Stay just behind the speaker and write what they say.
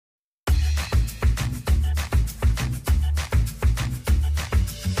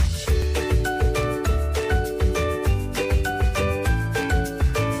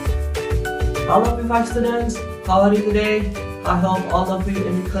Hello P5 students, how are you today? I hope all of you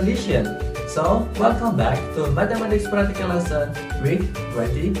in good condition. So, welcome back to Mathematics Practical Lesson Week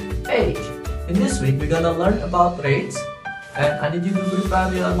 28. In this week, we're gonna learn about rates. And I need you to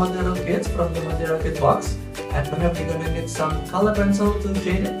prepare your material kits from the material kit box. And perhaps you're gonna need some color pencil to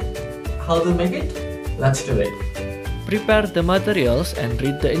shade it. How to make it? Let's do it. Prepare the materials and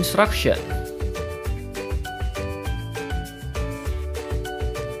read the instruction.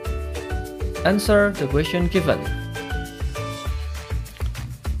 Answer the question given.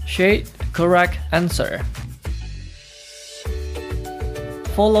 Shade correct answer.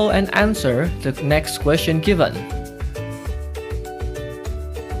 Follow and answer the next question given.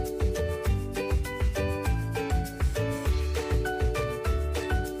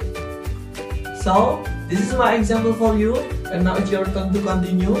 So, this is my example for you, and now it's your turn to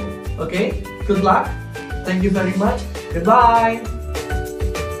continue. Okay, good luck. Thank you very much. Goodbye.